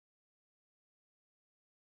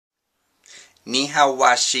Ni hao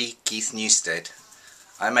wa shi Keith Newstead.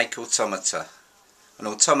 I make automata. An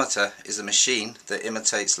automata is a machine that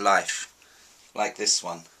imitates life, like this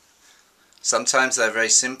one. Sometimes they're very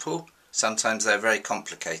simple, sometimes they're very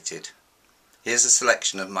complicated. Here's a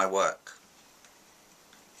selection of my work.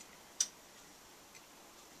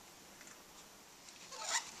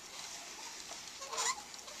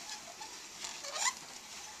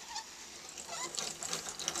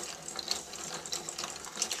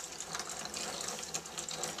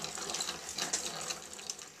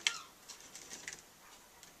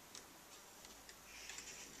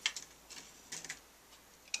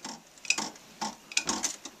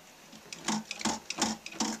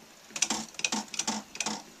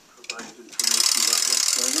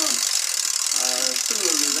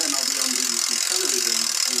 Similarly then I'll be on BBC Television,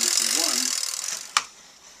 BBC One.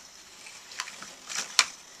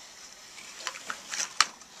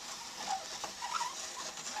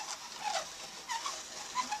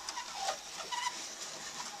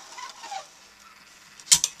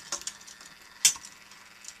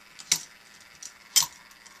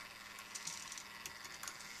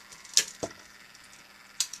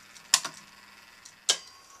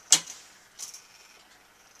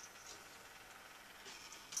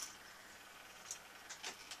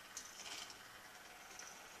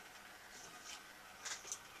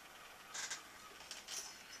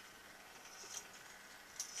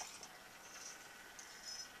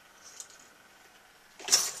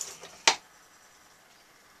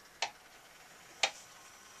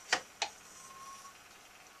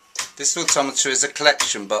 This automata is a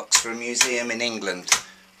collection box for a museum in England.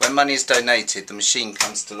 When money is donated, the machine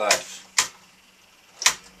comes to life.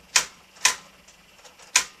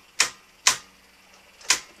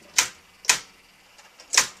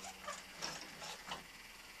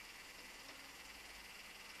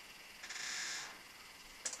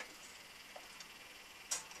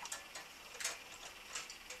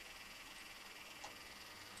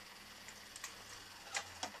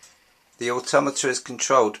 The automata is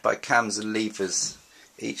controlled by cams and levers.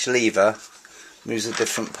 Each lever moves a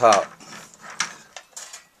different part.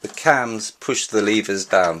 The cams push the levers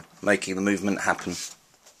down, making the movement happen.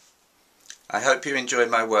 I hope you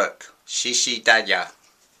enjoyed my work. Shishi Daya.